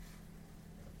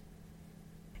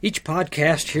Each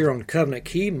podcast here on Covenant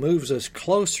Key moves us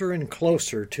closer and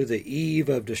closer to the eve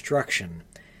of destruction,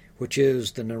 which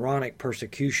is the Neronic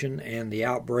persecution and the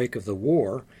outbreak of the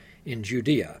war in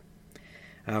Judea.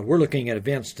 We're looking at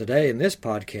events today in this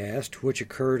podcast which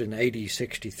occurred in AD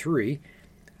 63,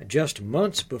 just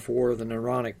months before the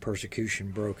Neronic persecution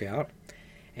broke out,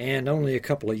 and only a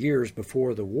couple of years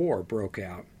before the war broke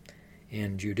out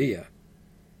in Judea.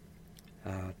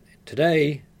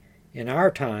 Today, in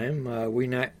our time, we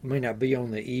may not be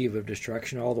on the eve of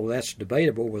destruction, although that's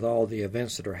debatable with all the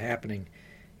events that are happening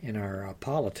in our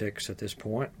politics at this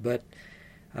point, but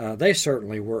they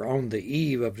certainly were on the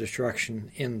eve of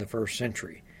destruction in the first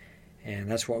century,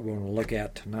 and that's what we want to look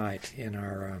at tonight in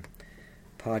our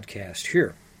podcast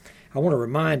here. I want to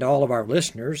remind all of our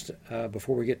listeners,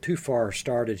 before we get too far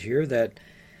started here, that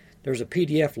there's a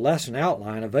PDF lesson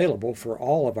outline available for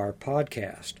all of our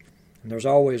podcasts. And there's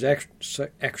always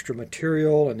extra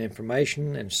material and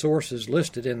information and sources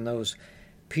listed in those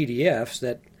PDFs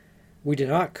that we do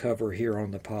not cover here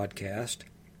on the podcast.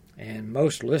 And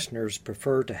most listeners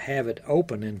prefer to have it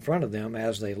open in front of them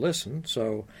as they listen.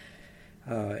 So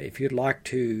if you'd like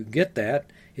to get that,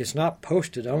 it's not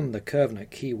posted on the Covenant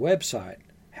Key website,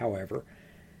 however.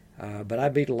 But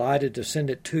I'd be delighted to send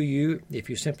it to you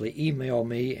if you simply email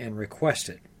me and request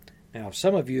it. Now,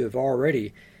 some of you have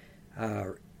already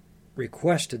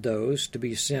requested those to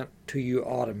be sent to you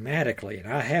automatically, and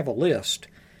I have a list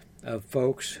of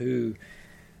folks who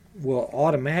will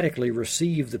automatically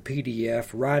receive the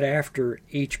PDF right after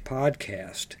each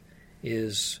podcast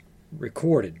is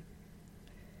recorded,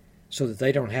 so that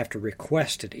they don't have to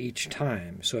request it each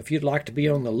time. So if you'd like to be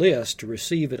on the list to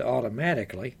receive it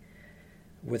automatically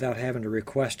without having to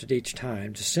request it each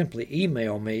time, just simply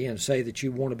email me and say that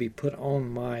you want to be put on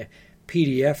my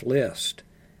PDF list.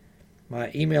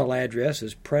 My email address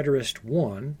is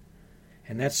preterist1,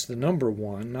 and that's the number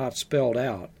 1, not spelled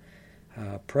out,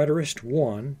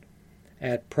 preterist1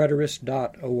 at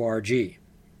preterist.org.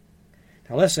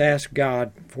 Now let's ask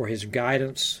God for His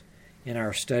guidance in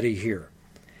our study here.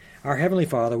 Our Heavenly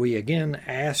Father, we again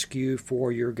ask You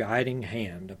for Your guiding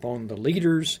hand upon the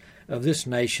leaders of this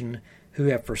nation who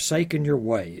have forsaken Your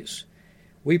ways.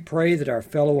 We pray that our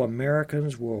fellow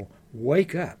Americans will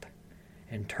wake up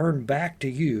and turn back to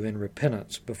You in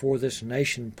repentance before this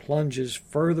nation plunges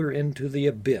further into the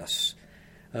abyss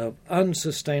of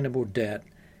unsustainable debt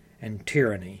and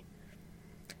tyranny.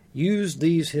 Use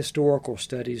these historical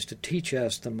studies to teach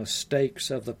us the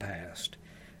mistakes of the past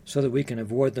so that we can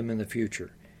avoid them in the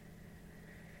future.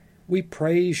 We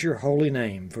praise Your holy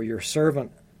name for Your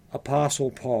servant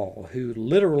Apostle Paul, who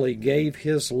literally gave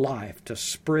his life to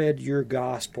spread Your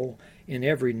gospel in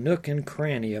every nook and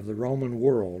cranny of the Roman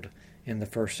world in the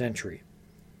first century.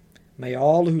 May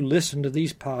all who listen to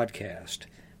these podcasts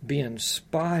be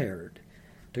inspired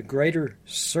to greater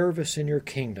service in Your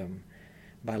kingdom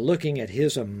by looking at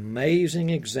his amazing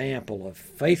example of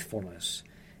faithfulness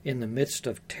in the midst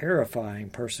of terrifying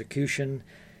persecution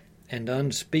and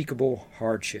unspeakable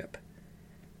hardship.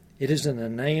 It is in the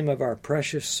name of our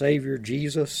precious Savior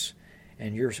Jesus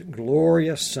and Your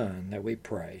glorious Son that we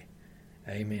pray.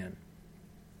 Amen.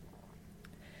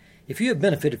 If you have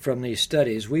benefited from these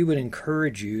studies, we would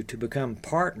encourage you to become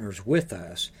partners with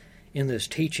us in this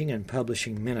teaching and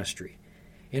publishing ministry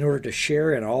in order to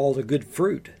share in all the good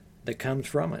fruit that comes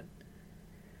from it.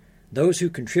 Those who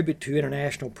contribute to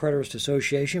International Preterist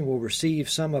Association will receive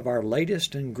some of our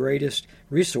latest and greatest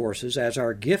resources as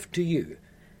our gift to you.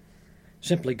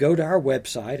 Simply go to our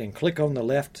website and click on the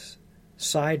left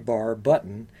sidebar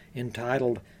button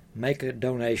entitled Make a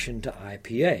Donation to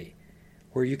IPA,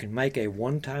 where you can make a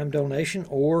one-time donation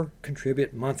or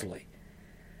contribute monthly.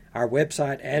 Our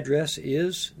website address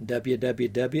is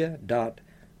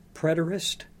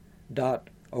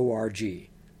www.preterist.org.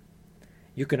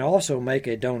 You can also make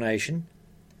a donation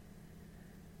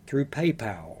through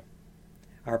PayPal.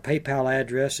 Our PayPal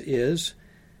address is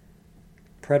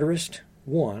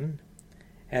preterist1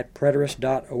 at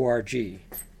preterist.org.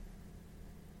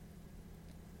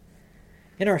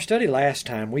 In our study last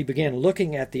time, we began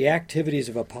looking at the activities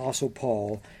of Apostle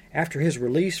Paul after his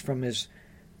release from his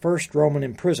first Roman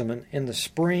imprisonment in the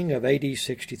spring of AD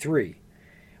 63.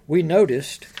 We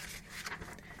noticed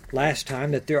last time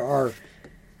that there are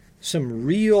some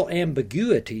real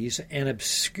ambiguities and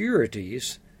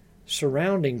obscurities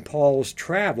surrounding Paul's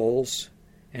travels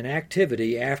and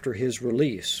activity after his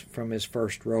release from his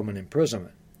first Roman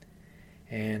imprisonment.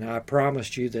 And I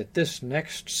promised you that this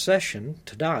next session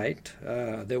tonight,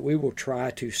 that we will try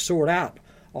to sort out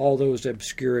all those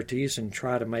obscurities and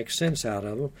try to make sense out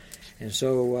of them. And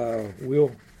so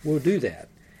we'll do that.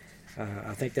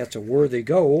 I think that's a worthy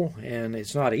goal, and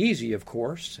it's not easy, of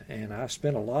course, and I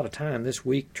spent a lot of time this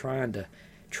week trying to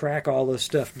track all this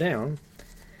stuff down,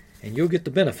 and you'll get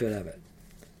the benefit of it.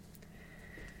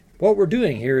 What we're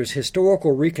doing here is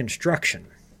historical reconstruction,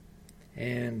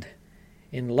 and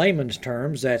in layman's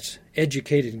terms, that's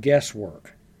educated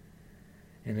guesswork.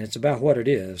 And it's about what it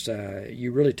is.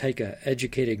 You really take an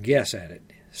educated guess at it,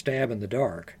 stab in the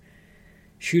dark,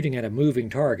 shooting at a moving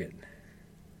target.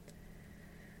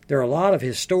 There are a lot of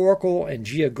historical and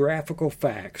geographical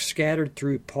facts scattered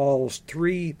through Paul's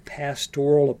 3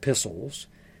 pastoral epistles,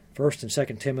 1st and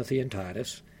 2nd Timothy and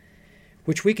Titus,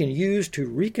 which we can use to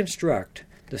reconstruct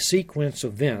the sequence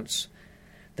of events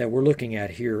that we're looking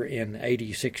at here in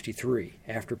AD 63,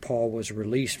 after Paul was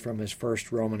released from his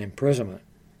first Roman imprisonment.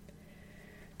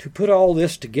 To put all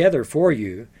this together for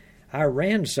you, I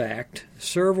ransacked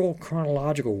several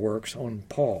chronological works on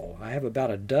Paul. I have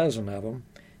about a dozen of them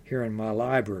here in my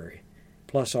library,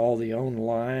 plus all the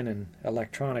online and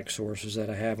electronic sources that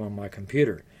I have on my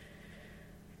computer.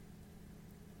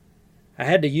 I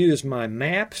had to use my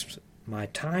maps, my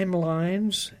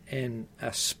timelines, and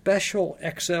a special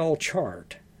Excel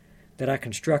chart that I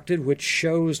constructed which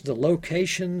shows the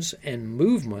locations and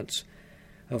movements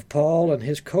of Paul and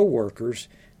his co-workers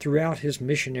throughout his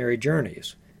missionary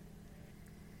journeys.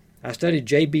 I studied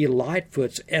J.B.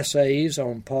 Lightfoot's essays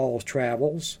on Paul's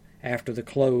travels after the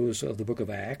close of the book of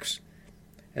Acts,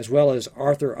 as well as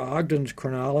Arthur Ogden's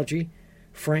chronology,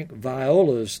 Frank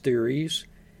Viola's theories,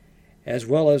 as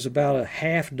well as about a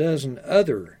half dozen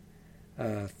other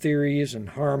theories and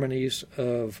harmonies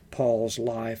of Paul's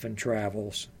life and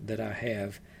travels that I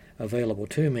have available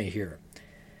to me here.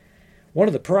 One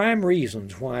of the prime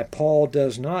reasons why Paul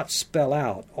does not spell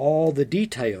out all the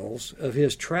details of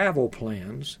his travel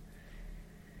plans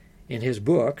in his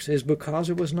books is because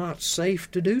it was not safe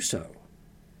to do so.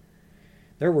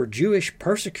 There were Jewish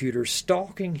persecutors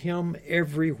stalking him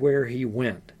everywhere he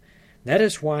went. That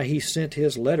is why he sent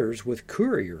his letters with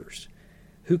couriers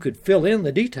who could fill in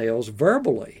the details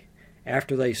verbally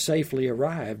after they safely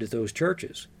arrived at those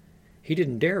churches. He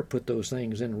didn't dare put those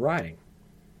things in writing.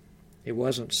 It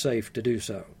wasn't safe to do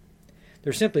so.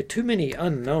 There's simply too many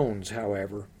unknowns,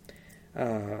 however,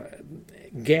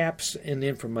 gaps in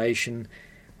information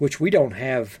which we don't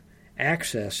have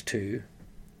access to,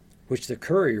 which the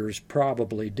couriers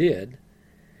probably did,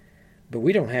 but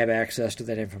we don't have access to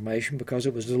that information because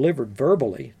it was delivered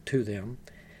verbally to them,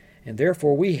 and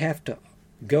therefore we have to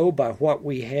go by what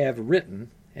we have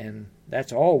written, and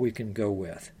that's all we can go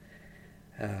with.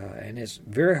 And it's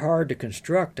very hard to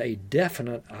construct a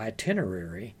definite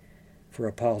itinerary for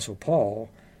Apostle Paul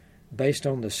based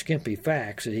on the skimpy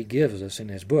facts that he gives us in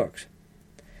his books.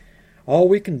 All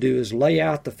we can do is lay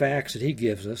out the facts that he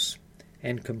gives us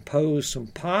and compose some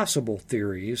possible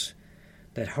theories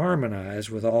that harmonize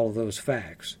with all of those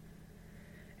facts.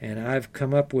 And I've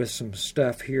come up with some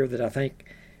stuff here that I think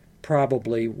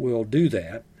probably will do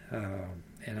that,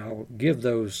 and I'll give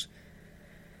those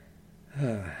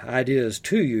ideas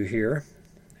to you here,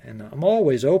 and I'm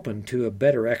always open to a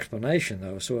better explanation,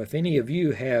 though. So if any of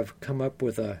you have come up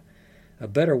with a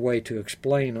better way to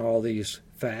explain all these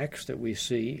facts that we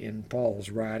see in Paul's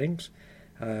writings,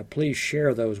 please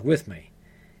share those with me.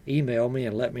 Email me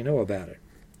and let me know about it.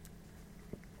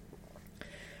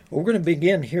 We're going to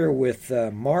begin here with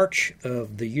March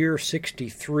of the year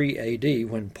 63 AD,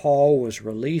 when Paul was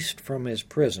released from his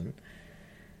prison,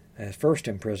 his first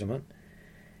imprisonment,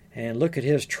 and look at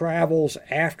his travels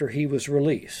after he was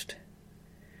released.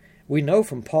 We know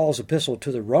from Paul's epistle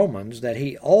to the Romans that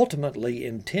he ultimately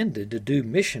intended to do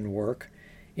mission work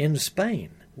in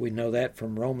Spain. We know that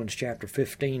from Romans chapter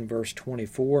 15, verse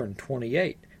 24 and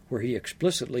 28, where he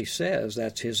explicitly says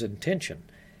that's his intention.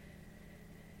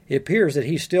 It appears that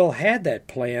he still had that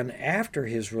plan after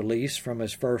his release from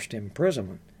his first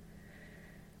imprisonment.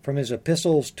 From his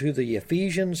epistles to the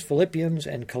Ephesians, Philippians,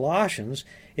 and Colossians,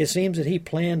 it seems that he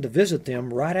planned to visit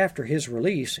them right after his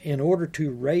release in order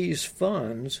to raise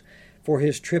funds for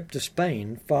his trip to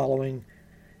Spain following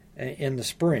in the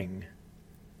spring.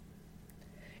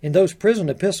 In those prison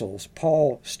epistles,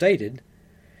 Paul stated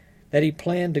that he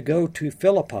planned to go to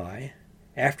Philippi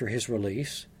after his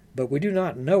release, but we do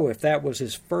not know if that was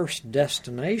his first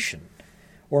destination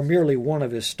or merely one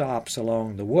of his stops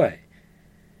along the way.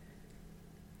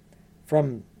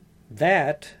 From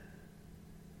the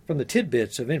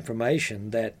tidbits of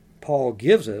information that Paul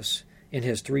gives us in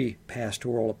his 3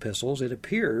 pastoral epistles, it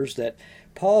appears that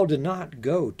Paul did not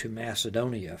go to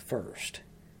Macedonia first,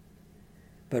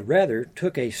 but rather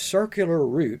took a circular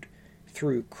route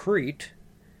through Crete,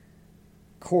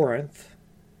 Corinth,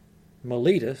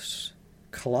 Miletus,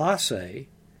 Colossae,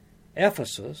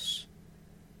 Ephesus,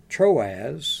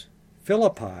 Troas,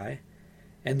 Philippi,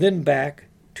 and then back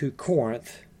to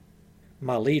Corinth,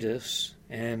 Miletus,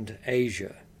 and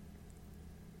Asia.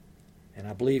 And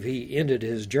I believe he ended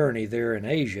his journey there in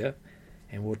Asia,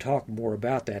 and we'll talk more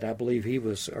about that. I believe he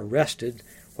was arrested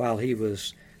while he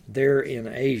was there in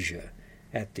Asia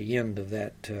at the end of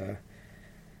that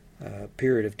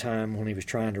period of time when he was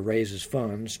trying to raise his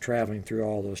funds, traveling through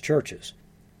all those churches.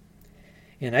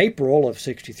 In April of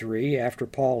 63, after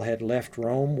Paul had left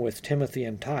Rome with Timothy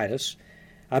and Titus,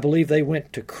 I believe they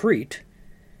went to Crete,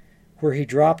 where he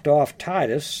dropped off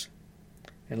Titus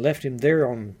and left him there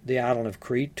on the island of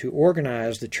Crete to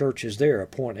organize the churches there,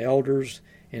 appoint elders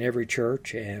in every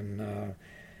church and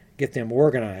get them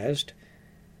organized,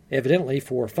 evidently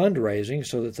for fundraising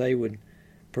so that they would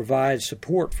provide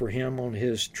support for him on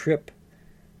his trip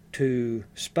to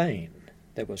Spain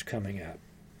that was coming up.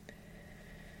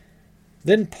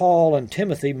 Then Paul and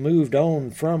Timothy moved on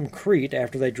from Crete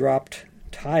after they dropped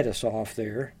Titus off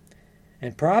there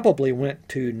and probably went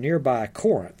to nearby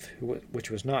Corinth,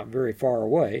 which was not very far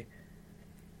away,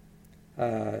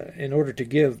 in order to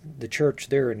give the church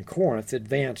there in Corinth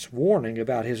advance warning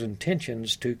about his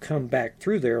intentions to come back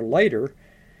through there later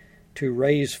to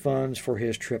raise funds for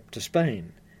his trip to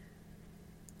Spain.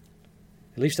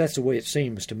 At least that's the way it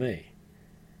seems to me.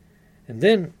 And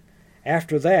then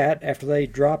after that, after they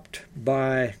dropped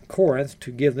by Corinth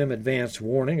to give them advance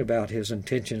warning about his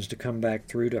intentions to come back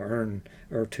through to earn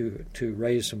or to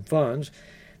raise some funds,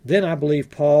 then I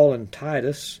believe Paul and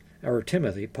Timothy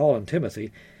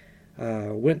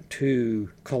went to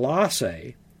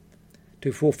Colossae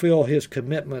to fulfill his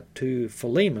commitment to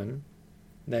Philemon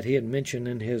that he had mentioned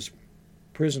in his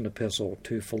prison epistle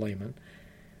to Philemon,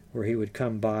 where he would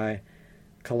come by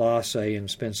Colossae and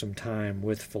spend some time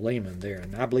with Philemon there.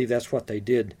 And I believe that's what they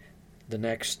did the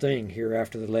next thing here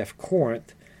after they left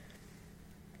Corinth.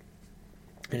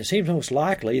 And it seems most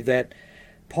likely that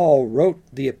Paul wrote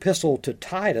the epistle to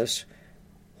Titus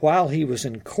while he was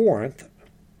in Corinth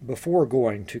before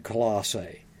going to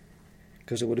Colossae,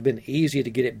 because it would have been easy to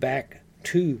get it back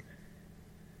to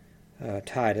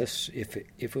Titus if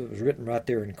it was written right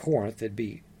there in Corinth. It'd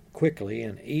be quickly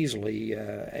and easily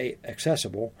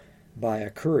accessible by a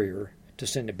courier to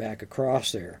send it back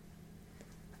across there.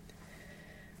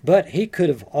 But he could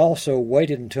have also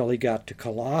waited until he got to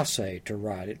Colossae to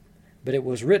write it, but it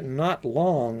was written not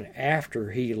long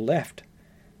after he left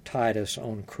Titus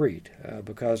on Crete,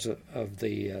 because of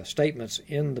the statements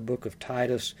in the book of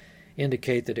Titus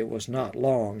indicate that it was not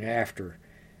long after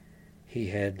he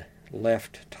had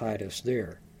left Titus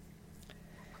there.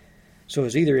 So it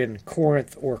was either in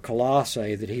Corinth or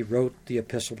Colossae that he wrote the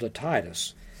epistle to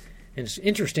Titus. And it's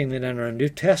interesting that in our New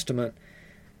Testament,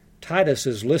 Titus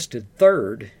is listed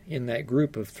third in that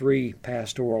group of three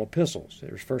pastoral epistles.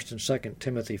 There's 1st and 2nd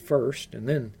Timothy first, and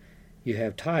then you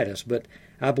have Titus. But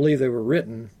I believe they were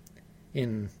written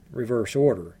in reverse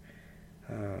order.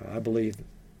 I believe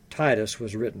Titus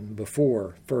was written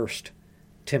before 1st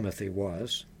Timothy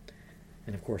was.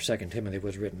 And of course 2nd Timothy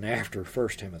was written after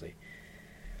 1st Timothy.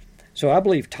 So I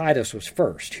believe Titus was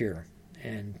first here.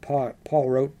 And Paul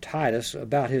wrote Titus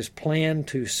about his plan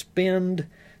to spend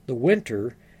the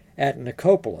winter at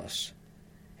Nicopolis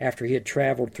after he had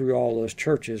traveled through all those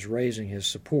churches raising his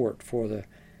support for the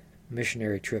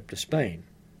missionary trip to Spain.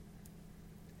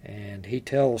 And he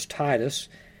tells Titus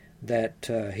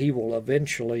that he will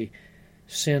eventually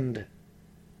send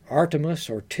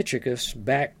Artemas or Tychicus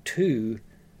back to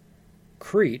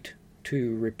Crete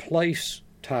to replace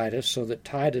Titus so that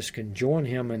Titus can join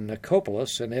him in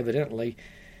Nicopolis, and evidently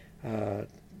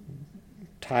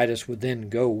Titus would then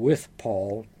go with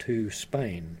Paul to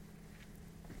Spain.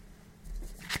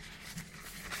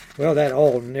 Well, that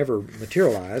all never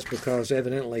materialized because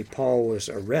evidently Paul was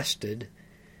arrested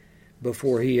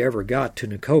before he ever got to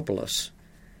Nicopolis,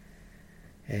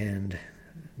 and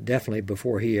definitely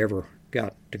before he ever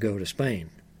got to go to Spain.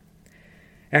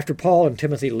 After Paul and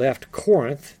Timothy left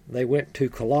Corinth, they went to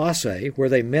Colossae, where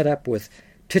they met up with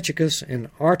Tychicus and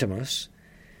Artemas,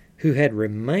 who had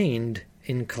remained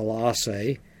in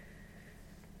Colossae,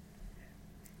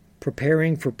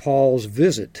 preparing for Paul's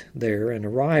visit there and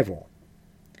arrival.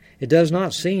 It does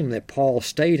not seem that Paul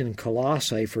stayed in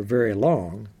Colossae for very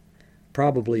long,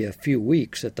 probably a few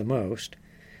weeks at the most.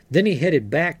 Then he headed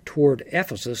back toward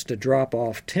Ephesus to drop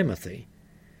off Timothy,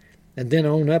 and then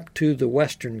on up to the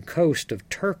western coast of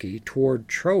Turkey toward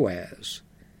Troas.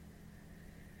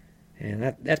 And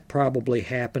that probably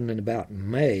happened in about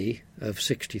May of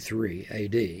 63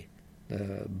 A.D.,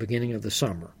 the beginning of the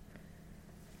summer.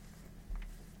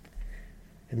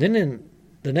 And then in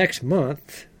the next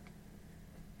month,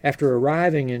 after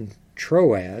arriving in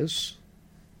Troas,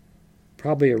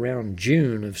 probably around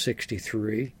June of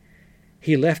 63,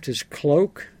 he left his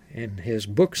cloak and his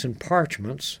books and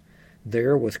parchments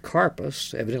there with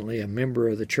Carpus, evidently a member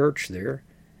of the church there,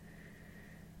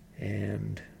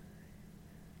 and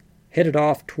headed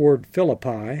off toward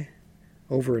Philippi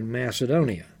over in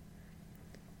Macedonia,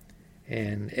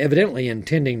 and evidently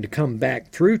intending to come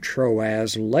back through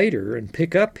Troas later and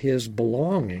pick up his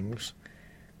belongings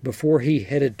before he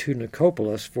headed to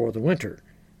Nicopolis for the winter.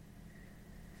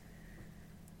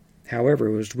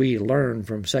 However, as we learn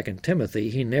from 2 Timothy,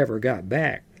 he never got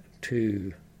back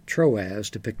to Troas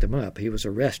to pick them up. He was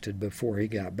arrested before he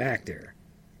got back there.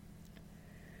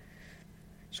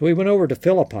 So he went over to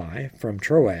Philippi from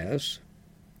Troas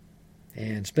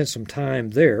and spent some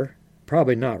time there,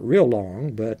 probably not real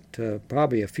long, but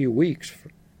probably a few weeks.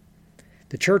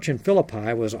 The church in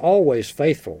Philippi was always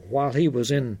faithful. While he was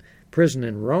in prison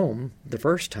in Rome the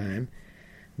first time,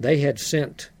 they had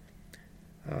sent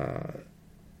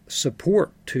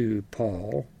support to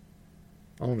Paul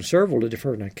on several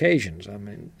different occasions. I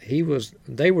mean,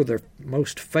 they were the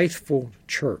most faithful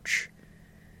church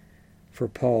for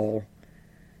Paul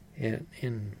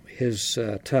in his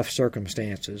tough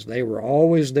circumstances. They were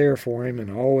always there for him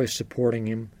and always supporting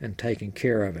him and taking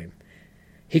care of him.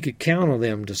 He could count on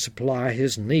them to supply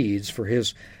his needs for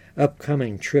his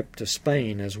upcoming trip to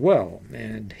Spain as well,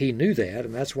 and he knew that,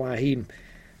 and that's why he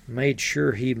made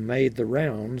sure he made the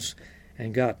rounds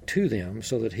and got to them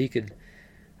so that he could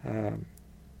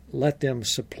let them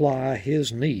supply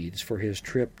his needs for his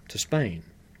trip to Spain.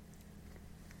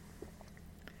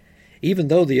 Even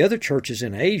though the other churches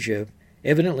in Asia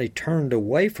evidently turned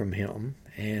away from him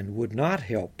and would not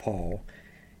help Paul,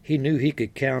 he knew he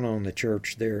could count on the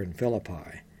church there in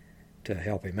Philippi to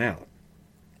help him out,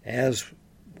 as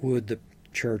would the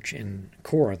church in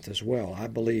Corinth as well. I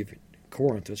believe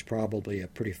Corinth is probably a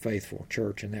pretty faithful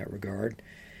church in that regard,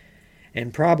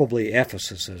 and probably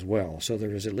Ephesus as well. So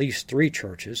there was at least 3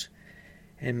 churches,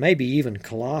 and maybe even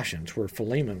Colossians, where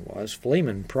Philemon was.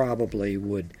 Philemon probably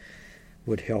would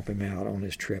help him out on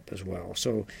his trip as well.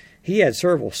 So he had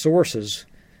several sources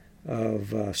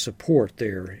of support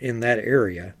there in that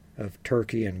area of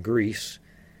Turkey and Greece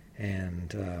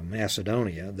and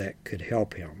Macedonia that could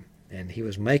help him. And he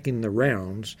was making the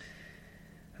rounds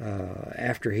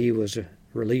after he was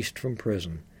released from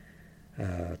prison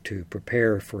to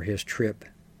prepare for his trip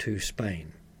to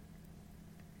Spain.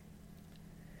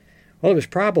 Well, it was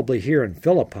probably here in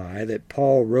Philippi that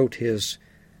Paul wrote his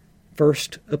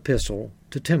first epistle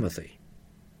to Timothy,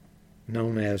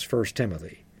 known as 1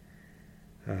 Timothy,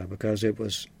 because it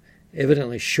was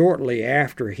evidently shortly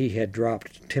after he had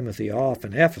dropped Timothy off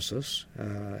in Ephesus.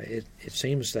 It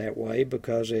seems that way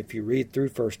because if you read through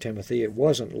 1 Timothy, it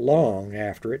wasn't long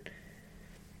after it.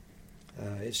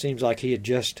 It seems like he had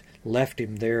just left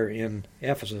him there in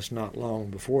Ephesus not long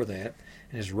before that,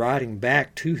 and is writing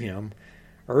back to him,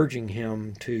 urging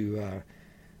him to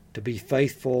be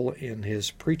faithful in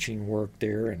his preaching work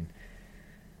there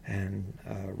and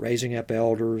raising up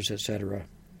elders, etc.,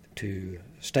 to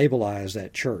stabilize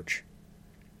that church.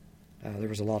 There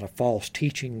was a lot of false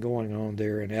teaching going on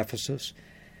there in Ephesus,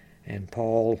 and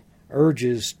Paul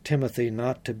urges Timothy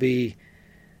not to be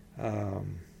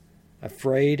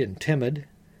afraid and timid,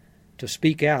 to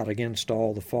speak out against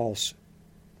all the false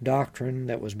doctrine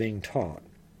that was being taught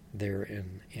there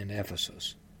in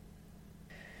Ephesus.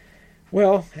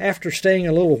 Well, after staying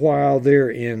a little while there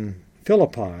in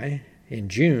Philippi in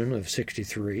June of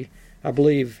 63, I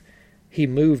believe he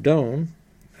moved on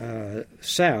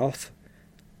south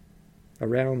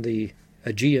around the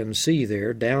Aegean Sea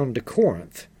there down to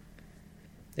Corinth,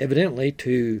 evidently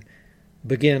to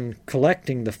begin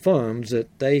collecting the funds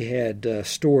that they had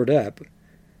stored up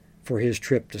for his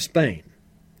trip to Spain.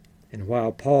 And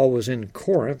while Paul was in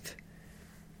Corinth,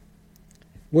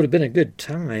 would have been a good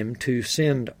time to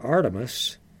send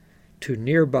Artemas to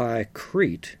nearby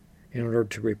Crete in order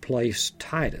to replace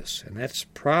Titus. And that's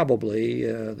probably,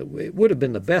 it would have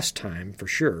been the best time for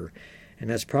sure, and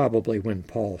that's probably when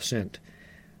Paul sent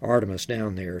Artemas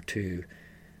down there to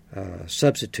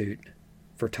substitute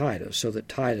for Titus, so that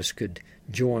Titus could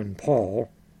join Paul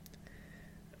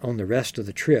on the rest of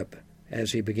the trip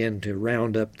as he began to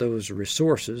round up those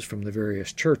resources from the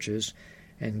various churches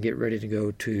and get ready to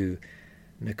go to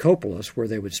Nicopolis, where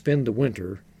they would spend the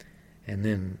winter and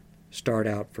then start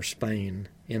out for Spain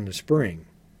in the spring.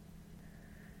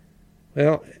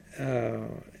 Well,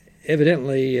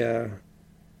 evidently,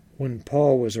 when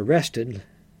Paul was arrested,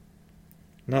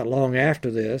 not long after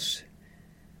this,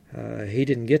 he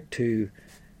didn't get to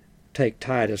take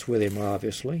Titus with him,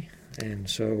 obviously, and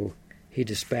so he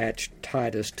dispatched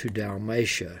Titus to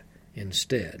Dalmatia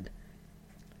instead.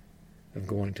 of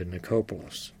going to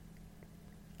Nicopolis.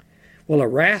 Well,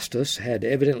 Erastus had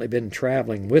evidently been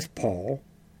traveling with Paul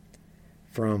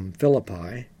from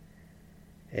Philippi,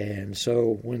 and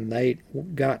so when they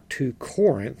got to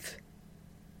Corinth,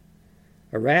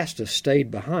 Erastus stayed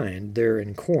behind there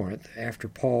in Corinth after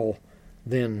Paul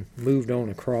then moved on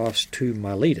across to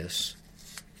Miletus.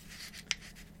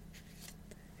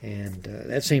 And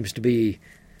that seems to be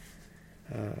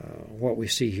what we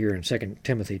see here in 2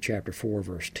 Timothy chapter 4,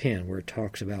 verse 10, where it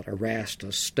talks about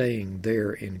Erastus staying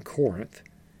there in Corinth.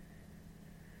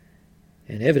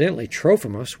 And evidently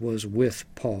Trophimus was with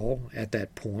Paul at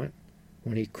that point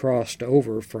when he crossed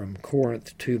over from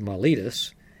Corinth to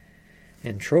Miletus.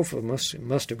 And Trophimus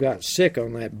must have got sick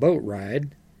on that boat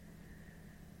ride.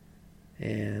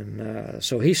 And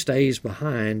so he stays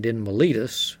behind in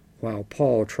Miletus while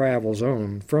Paul travels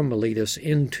on from Miletus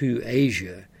into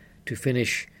Asia to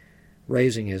finish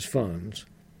raising his funds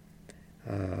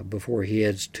before he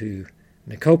heads to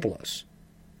Nicopolis.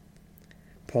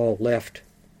 Paul left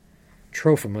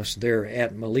Trophimus there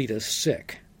at Miletus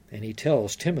sick, and he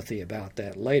tells Timothy about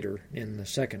that later in the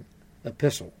second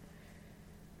epistle,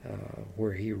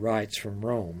 where he writes from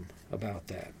Rome about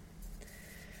that.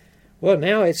 Well,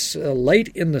 now it's late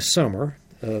in the summer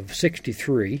of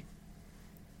 63,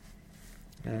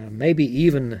 maybe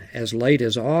even as late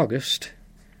as August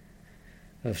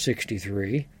of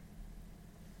 63.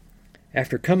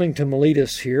 After coming to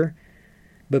Miletus here,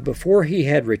 but before he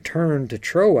had returned to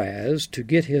Troas to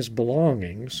get his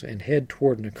belongings and head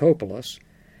toward Nicopolis,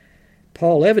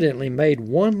 Paul evidently made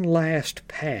one last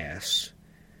pass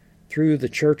through the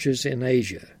churches in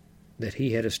Asia that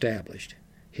he had established,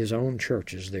 his own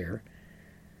churches there.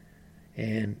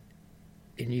 And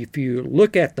if you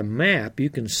look at the map, you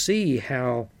can see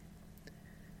how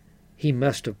he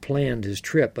must have planned his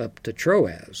trip up to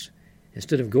Troas.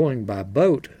 Instead of going by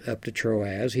boat up to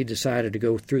Troas, he decided to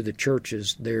go through the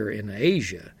churches there in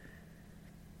Asia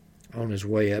on his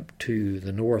way up to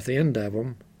the north end of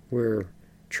them where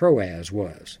Troas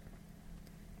was.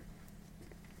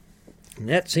 And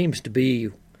that seems to be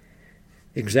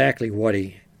exactly what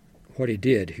he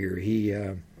did here. He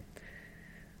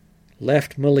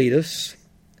left Miletus,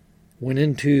 went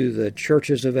into the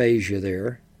churches of Asia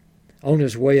there, on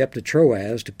his way up to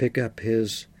Troas to pick up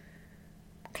his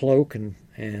cloak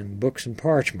and books and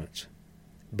parchments.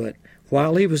 But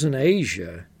while he was in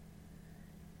Asia,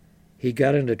 he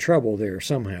got into trouble there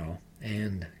somehow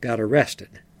and got arrested.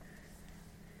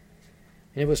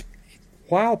 And it was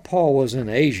while Paul was in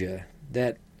Asia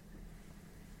that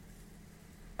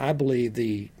I believe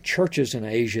the churches in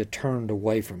Asia turned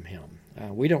away from him.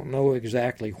 We don't know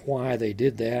exactly why they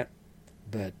did that,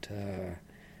 but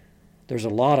there's a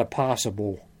lot of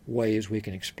possible ways we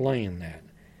can explain that.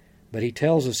 But he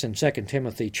tells us in 2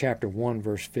 Timothy chapter 1,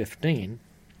 verse 15,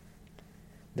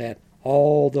 that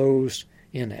all those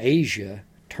in Asia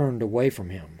turned away from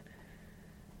him.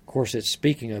 Of course, it's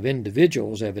speaking of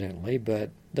individuals, evidently,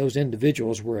 but those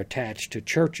individuals were attached to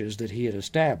churches that he had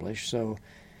established, so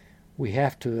we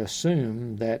have to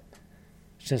assume that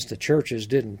since the churches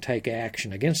didn't take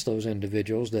action against those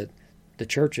individuals, that the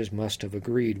churches must have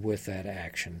agreed with that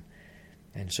action.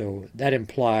 And so that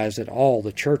implies that all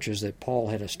the churches that Paul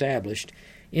had established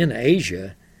in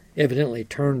Asia evidently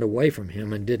turned away from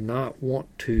him and did not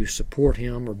want to support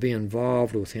him or be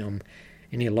involved with him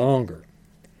any longer.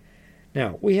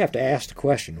 Now, we have to ask the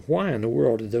question, why in the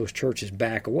world did those churches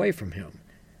back away from him?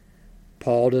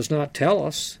 Paul does not tell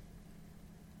us.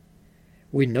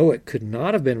 We know it could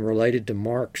not have been related to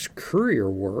Mark's courier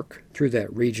work through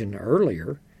that region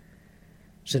earlier,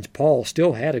 since Paul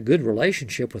still had a good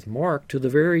relationship with Mark to the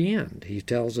very end. He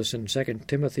tells us in 2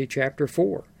 Timothy chapter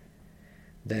 4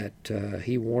 that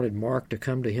he wanted Mark to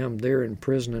come to him there in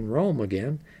prison in Rome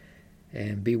again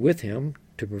and be with him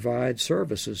to provide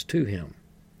services to him.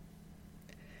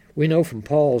 We know from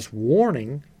Paul's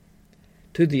warning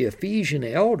to the Ephesian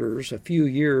elders a few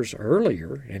years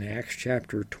earlier in Acts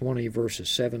chapter 20, verses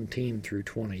 17 through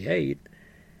 28,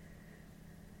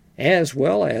 as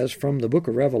well as from the book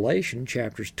of Revelation,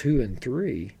 chapters 2 and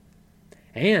 3,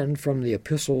 and from the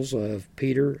epistles of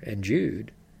Peter and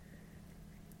Jude,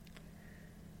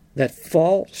 that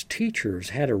false teachers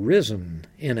had arisen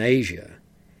in Asia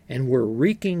and were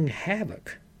wreaking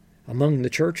havoc among the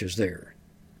churches there.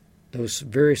 Those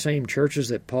very same churches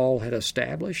that Paul had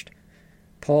established,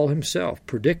 Paul himself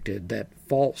predicted that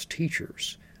false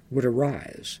teachers would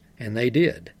arise, and they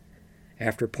did.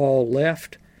 After Paul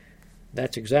left,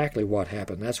 that's exactly what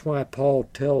happened. That's why Paul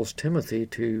tells Timothy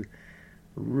to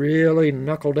really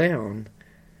knuckle down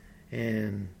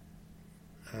and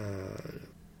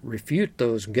refute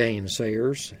those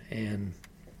gainsayers and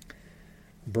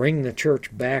bring the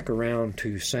church back around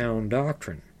to sound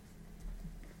doctrine.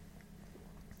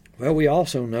 Well, we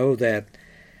also know that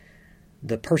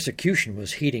the persecution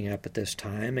was heating up at this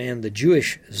time, and the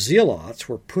Jewish zealots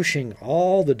were pushing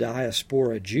all the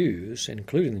diaspora Jews,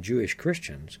 including the Jewish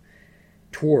Christians,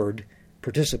 toward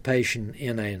participation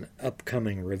in an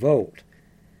upcoming revolt.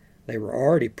 They were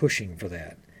already pushing for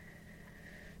that.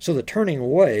 So the turning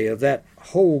away of that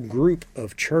whole group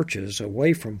of churches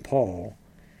away from Paul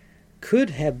could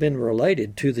have been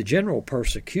related to the general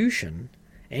persecution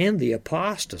and the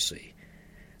apostasy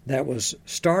that was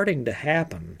starting to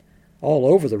happen all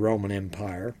over the Roman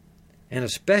Empire, and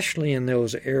especially in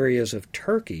those areas of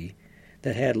Turkey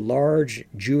that had large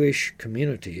Jewish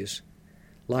communities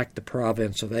like the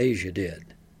province of Asia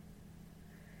did.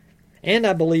 And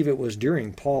I believe it was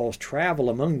during Paul's travel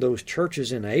among those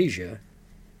churches in Asia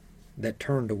that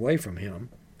turned away from him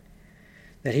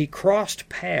that he crossed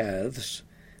paths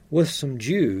with some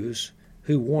Jews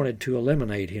who wanted to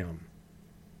eliminate him.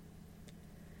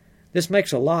 This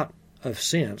makes a lot of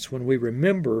sense when we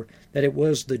remember that it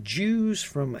was the Jews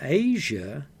from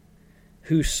Asia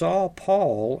who saw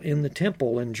Paul in the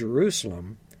temple in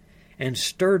Jerusalem and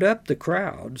stirred up the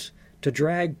crowds to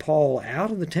drag Paul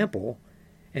out of the temple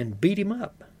and beat him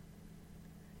up.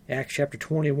 Acts chapter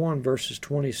 21, verses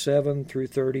 27 through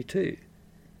 32.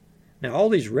 Now, all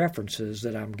these references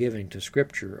that I'm giving to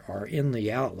Scripture are in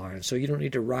the outline, so you don't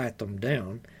need to write them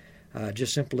down.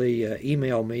 Just simply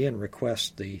email me and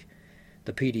request the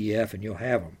PDF, and you'll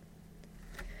have them.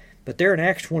 But there in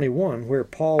Acts 21, where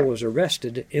Paul was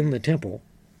arrested in the temple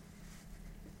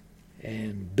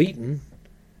and beaten,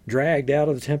 dragged out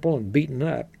of the temple and beaten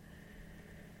up,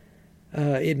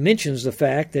 it mentions the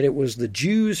fact that it was the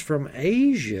Jews from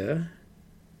Asia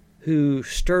who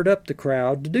stirred up the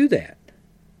crowd to do that.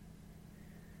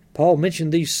 Paul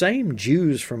mentioned these same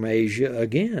Jews from Asia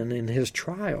again in his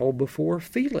trial before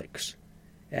Felix.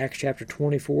 Acts chapter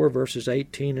 24, verses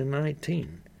 18 and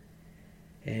 19.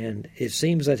 And it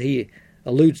seems that he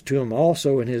alludes to them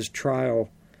also in his trial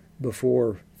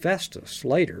before Festus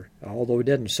later. Although he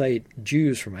doesn't say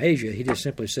Jews from Asia, he just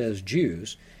simply says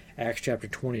Jews. Acts chapter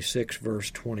 26,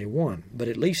 verse 21. But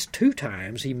at least 2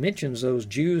 times he mentions those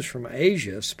Jews from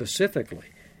Asia specifically.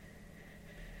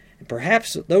 And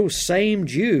perhaps those same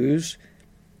Jews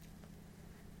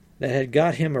that had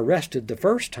got him arrested the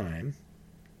first time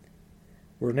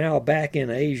were now back in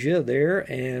Asia there,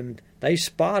 and they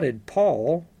spotted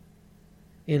Paul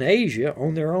in Asia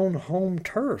on their own home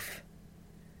turf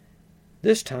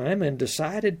this time and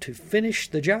decided to finish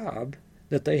the job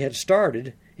that they had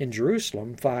started in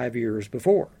Jerusalem 5 years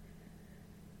before.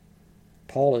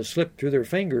 Paul had slipped through their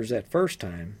fingers that first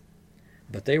time,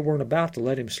 but they weren't about to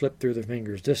let him slip through their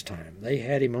fingers this time. They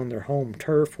had him on their home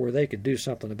turf where they could do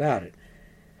something about it.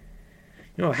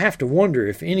 You know, I have to wonder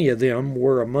if any of them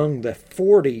were among the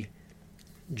 40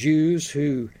 Jews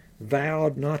who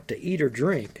vowed not to eat or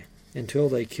drink until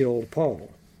they killed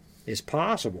Paul. It's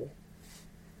possible.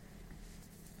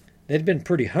 They'd been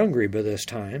pretty hungry by this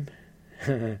time,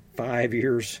 5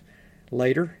 years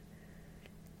later.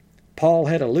 Paul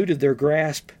had eluded their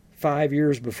grasp 5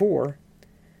 years before,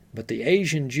 but the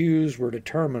Asian Jews were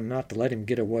determined not to let him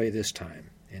get away this time.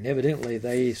 And evidently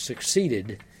they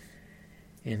succeeded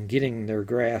in getting their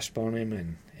grasp on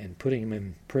him and putting him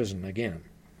in prison again.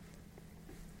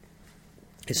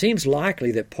 It seems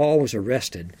likely that Paul was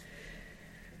arrested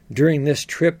during this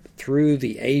trip through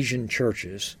the Asian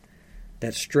churches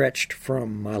that stretched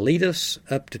from Miletus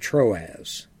up to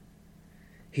Troas.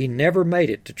 He never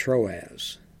made it to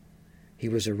Troas. He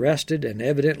was arrested and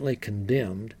evidently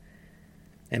condemned,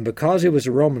 and because he was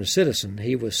a Roman citizen,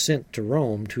 he was sent to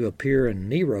Rome to appear in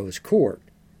Nero's court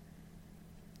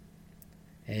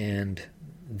and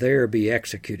there be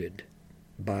executed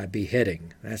by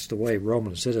beheading. That's the way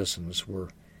Roman citizens were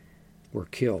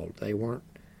killed. They weren't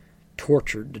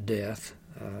tortured to death.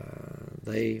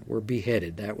 They were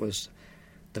beheaded. That was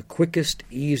the quickest,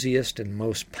 easiest, and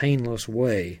most painless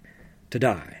way to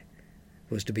die,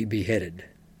 was to be beheaded.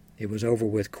 It was over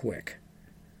with quick.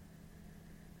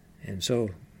 And so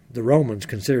the Romans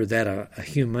considered that a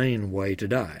humane way to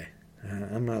die.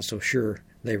 I'm not so sure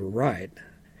they were right.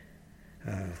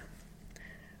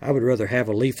 I would rather have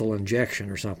a lethal injection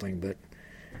or something, but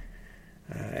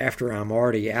after I'm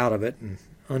already out of it and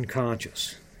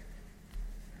unconscious.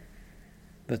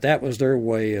 But that was their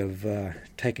way of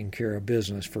taking care of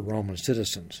business for Roman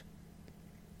citizens.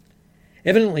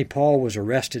 Evidently, Paul was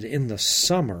arrested in the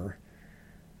summer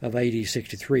of AD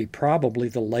 63, probably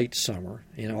the late summer,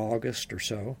 in August or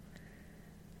so,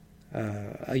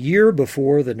 a year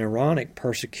before the Neronic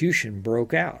persecution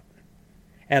broke out,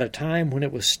 at a time when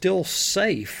it was still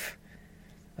safe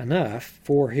enough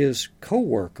for his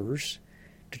co-workers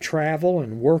to travel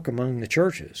and work among the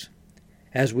churches,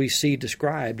 as we see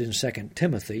described in 2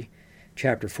 Timothy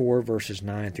chapter 4, verses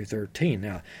 9 through 13.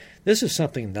 Now, this is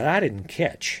something that I didn't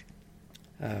catch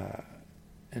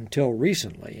until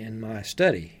recently in my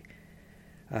study.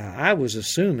 I was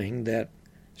assuming that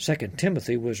 2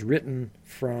 Timothy was written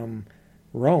from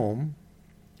Rome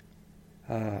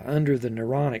under the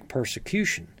Neronic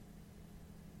persecution.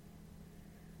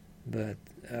 But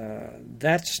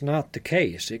that's not the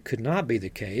case. It could not be the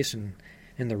case, and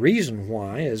the reason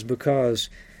why is because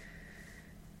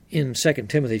in 2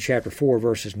 Timothy chapter 4,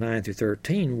 verses 9 through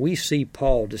 13, we see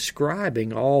Paul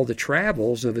describing all the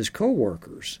travels of his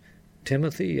co-workers.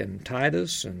 Timothy and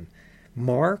Titus and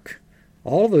Mark,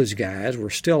 all those guys were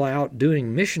still out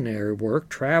doing missionary work,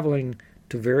 traveling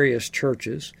to various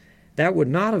churches. That would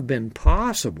not have been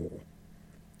possible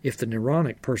if the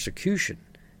Neronic persecution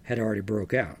had already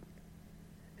broke out.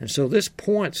 And so this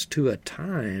points to a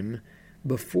time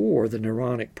before the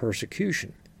Neronic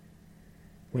persecution,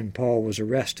 when Paul was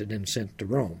arrested and sent to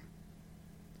Rome.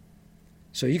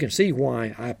 So you can see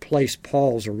why I place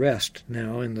Paul's arrest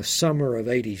now in the summer of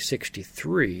AD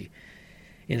 63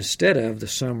 instead of the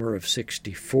summer of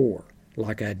 64,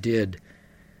 like I did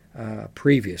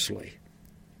previously.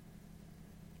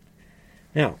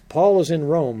 Now, Paul is in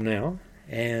Rome now,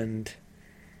 and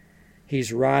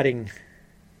he's writing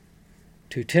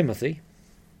to Timothy.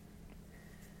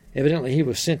 Evidently, he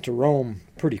was sent to Rome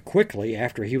pretty quickly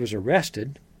after he was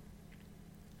arrested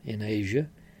in Asia,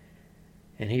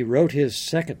 and he wrote his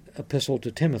second epistle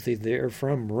to Timothy there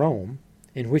from Rome,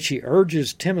 in which he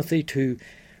urges Timothy to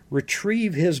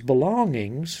retrieve his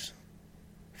belongings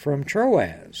from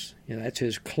Troas. That's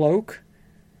his cloak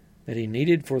that he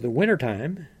needed for the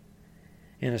wintertime,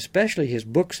 and especially his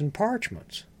books and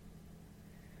parchments.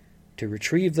 To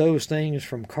retrieve those things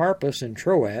from Carpus and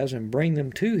Troas and bring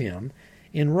them to him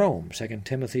in Rome, 2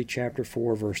 Timothy chapter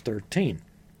 4, verse 13.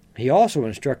 He also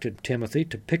instructed Timothy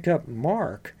to pick up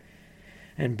Mark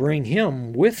and bring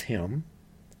him with him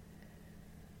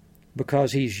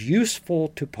because he's useful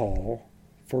to Paul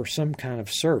for some kind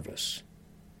of service.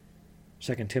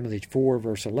 2 Timothy 4,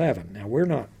 verse 11. Now, we're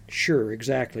not sure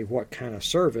exactly what kind of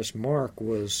service Mark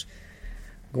was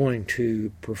going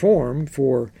to perform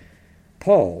for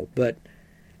Paul, but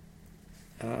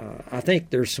I think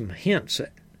there's some hints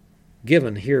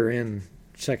given here in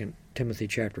 2 Timothy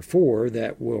chapter 4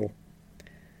 that will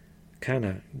kind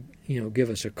of give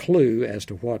us a clue as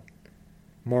to what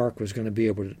Mark was going to be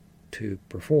able to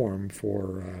perform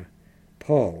for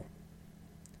Paul.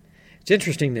 It's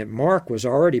interesting that Mark was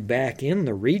already back in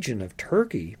the region of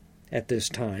Turkey at this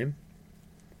time.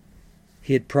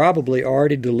 He had probably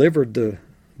already delivered the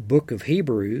book of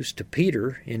Hebrews to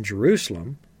Peter in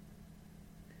Jerusalem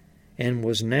and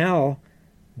was now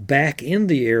back in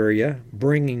the area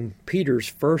bringing Peter's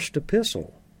first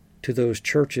epistle to those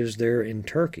churches there in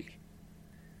Turkey.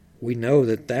 We know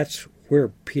that that's where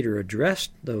Peter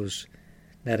addressed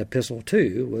that epistle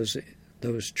to, was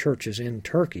those churches in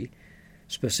Turkey,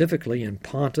 specifically in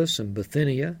Pontus and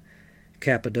Bithynia,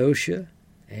 Cappadocia,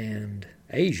 and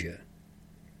Asia.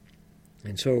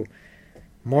 And so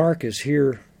Mark is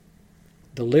here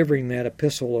delivering that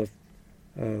epistle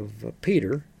of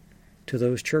Peter to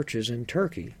those churches in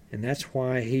Turkey, and that's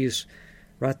why he's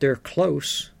right there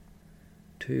close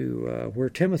to where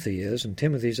Timothy is, and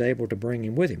Timothy's able to bring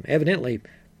him with him. Evidently,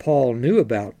 Paul knew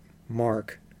about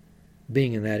Mark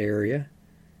being in that area,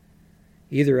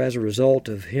 either as a result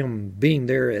of him being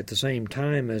there at the same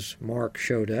time as Mark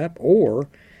showed up, or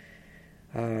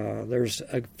there's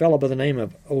a fellow by the name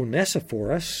of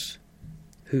Onesiphorus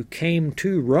who came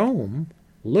to Rome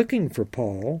looking for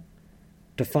Paul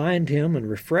to find him and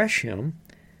refresh him,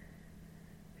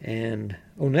 and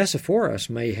Onesiphorus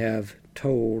may have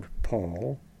told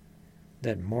Paul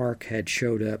that Mark had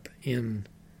showed up in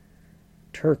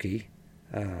Turkey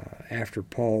after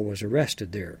Paul was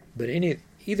arrested there. But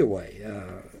either way,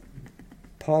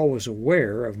 Paul was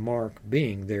aware of Mark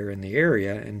being there in the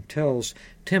area and tells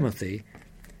Timothy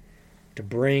to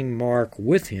bring Mark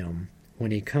with him when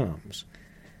he comes,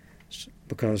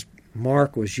 because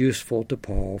Mark was useful to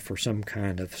Paul for some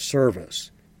kind of service.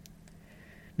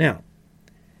 Now,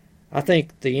 I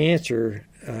think the answer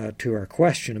to our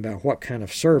question about what kind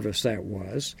of service that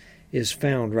was is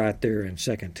found right there in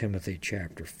 2 Timothy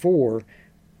chapter 4,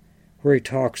 where he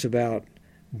talks about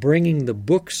bringing the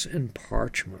books and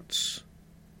parchments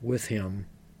with him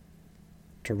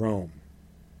to Rome.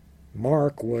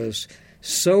 Mark was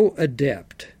so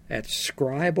adept at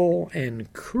scribal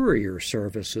and courier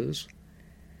services,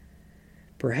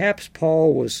 perhaps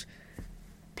Paul was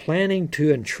planning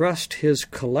to entrust his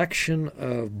collection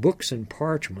of books and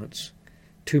parchments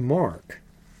to Mark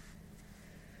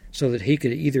so that he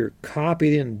could either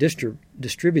copy and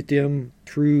distribute them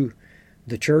through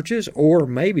the churches, or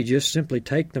maybe just simply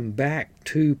take them back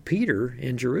to Peter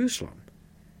in Jerusalem.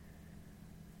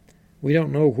 We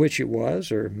don't know which it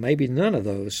was, or maybe none of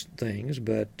those things,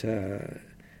 but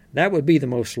that would be the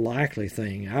most likely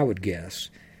thing, I would guess,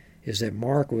 is that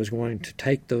Mark was going to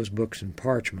take those books and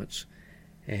parchments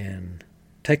and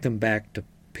take them back to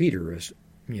Peter, as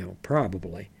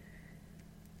probably.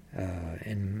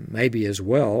 And maybe as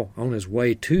well, on his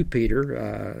way to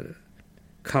Peter,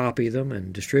 copy them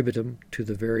and distribute them to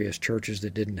the various churches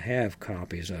that didn't have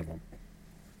copies of them.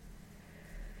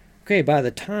 Okay, by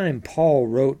the time Paul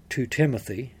wrote to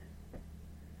Timothy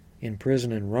in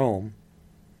prison in Rome,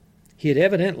 he had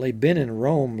evidently been in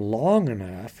Rome long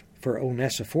enough for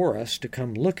Onesiphorus to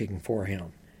come looking for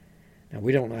him. Now,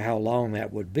 we don't know how long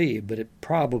that would be, but it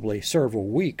probably several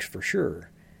weeks for sure.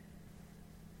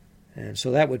 And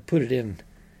so that would put it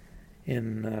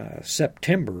in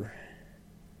September,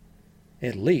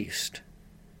 at least,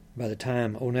 by the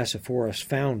time Onesiphorus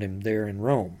found him there in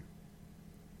Rome.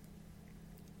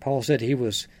 Paul said he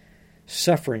was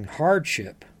suffering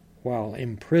hardship while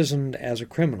imprisoned as a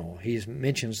criminal. He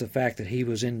mentions the fact that he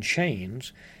was in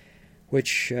chains,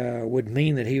 which would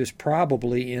mean that he was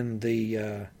probably in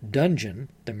the dungeon,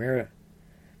 the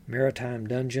maritime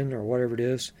dungeon or whatever it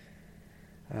is,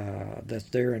 that's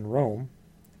there in Rome,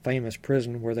 famous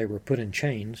prison where they were put in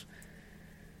chains.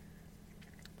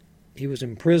 He was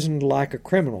imprisoned like a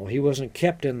criminal. He wasn't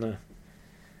kept in the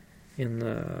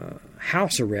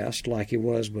house arrest like he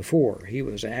was before. He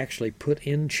was actually put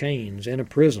in chains in a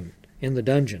prison, in the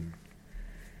dungeon.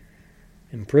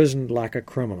 Imprisoned like a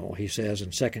criminal, he says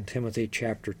in 2 Timothy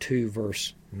chapter 2,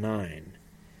 verse 9.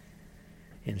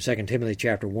 In 2 Timothy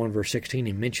chapter 1, verse 16,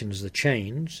 he mentions the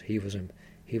chains. He was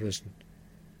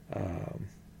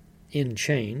in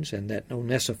chains, and that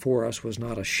Onesiphorus was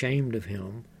not ashamed of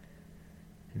him,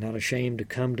 not ashamed to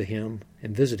come to him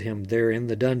and visit him there in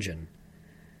the dungeon,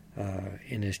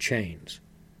 in his chains.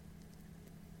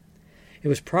 It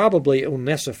was probably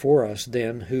Onesiphorus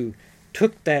then who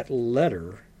took that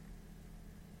letter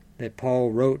that Paul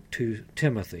wrote to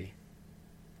Timothy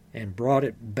and brought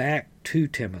it back to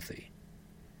Timothy.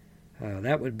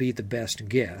 That would be the best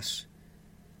guess,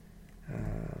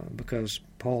 because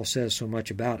Paul says so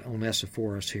much about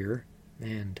Onesiphorus here,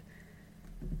 and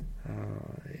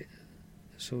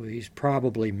so he's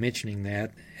probably mentioning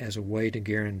that as a way to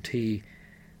guarantee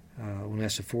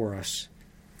Onesiphorus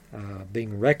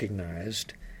being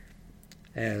recognized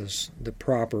as the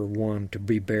proper one to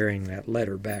be bearing that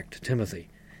letter back to Timothy.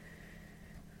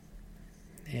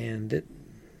 And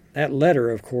that letter,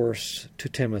 of course, to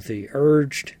Timothy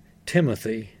urged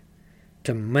Timothy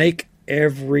to make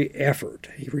every effort.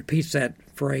 He repeats that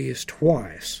phrase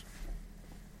twice.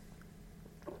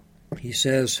 He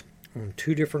says on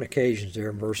two different occasions there,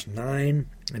 in verse 9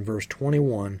 and verse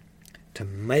 21, to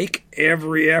make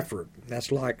every effort.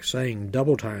 That's like saying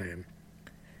double time.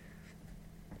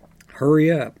 Hurry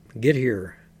up, get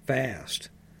here fast.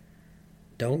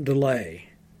 Don't delay.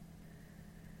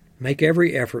 Make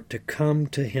every effort to come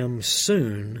to him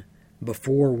soon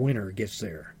before winter gets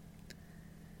there.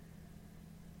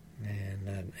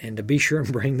 And to be sure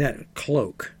and bring that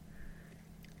cloak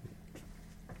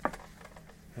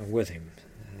with him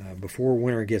before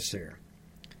winter gets there.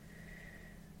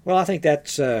 Well, I think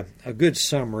that's a good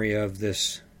summary of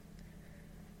this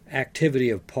activity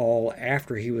of Paul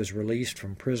after he was released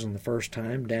from prison the first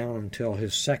time, down until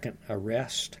his second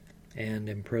arrest and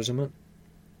imprisonment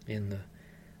in the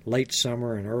late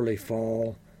summer and early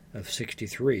fall of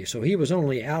 63. So he was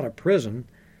only out of prison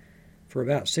for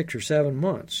about 6 or 7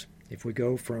 months. If we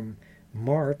go from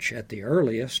March at the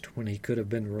earliest, when he could have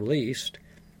been released,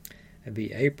 it'd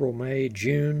be April, May,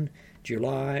 June,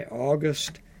 July,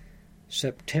 August,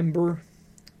 September,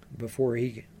 before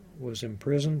he was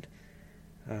imprisoned.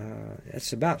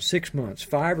 That's about 6 months,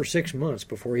 5 or 6 months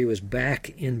before he was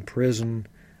back in prison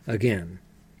again.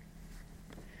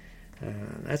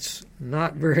 That's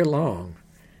not very long.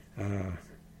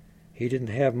 He didn't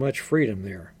have much freedom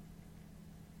there.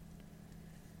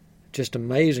 Just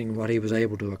amazing what he was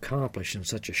able to accomplish in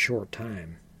such a short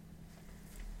time.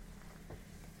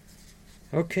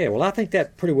 Okay, well, I think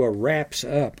that pretty well wraps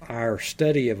up our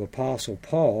study of Apostle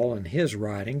Paul and his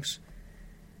writings.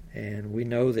 And we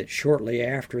know that shortly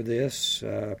after this,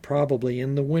 probably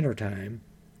in the wintertime,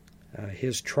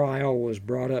 his trial was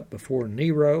brought up before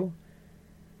Nero,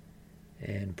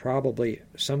 and probably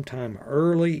sometime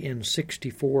early in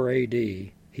 64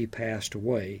 A.D. he passed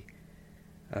away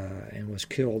and was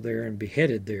killed there and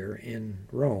beheaded there in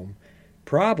Rome,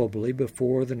 probably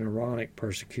before the Neronic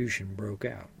persecution broke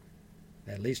out.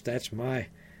 At least that's my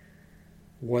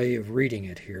way of reading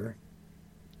it here.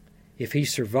 If he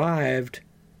survived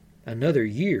another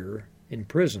year in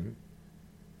prison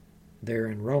there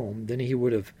in Rome, then he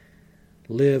would have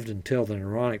lived until the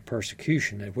Neronic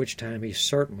persecution, at which time he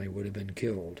certainly would have been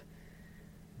killed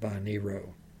by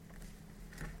Nero.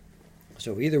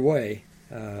 So either way,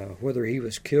 whether he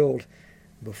was killed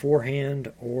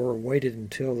beforehand or waited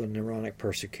until the Neronic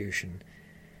persecution,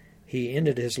 he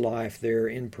ended his life there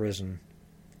in prison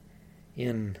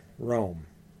in Rome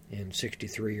in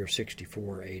 63 or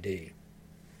 64 A.D.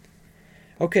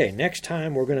 Okay, next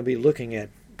time we're going to be looking at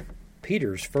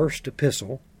Peter's first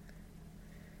epistle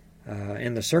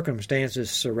and the circumstances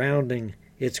surrounding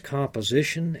its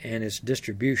composition and its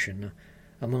distribution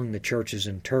among the churches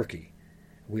in Turkey.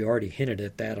 We already hinted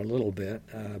at that a little bit,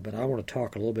 but I want to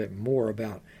talk a little bit more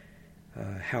about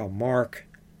how Mark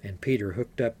and Peter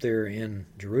hooked up there in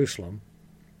Jerusalem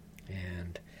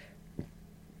and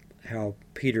how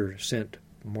Peter sent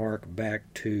Mark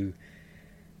back to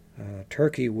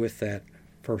Turkey with that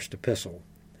first epistle.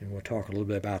 And we'll talk a little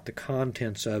bit about the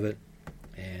contents of it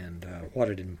and what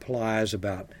it implies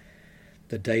about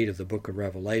the date of the book of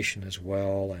Revelation as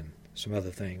well, and some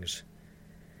other things.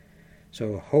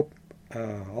 So hope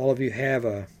all of you have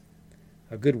a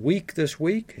good week this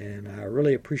week, and I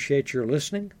really appreciate your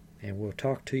listening, and we'll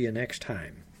talk to you next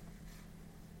time.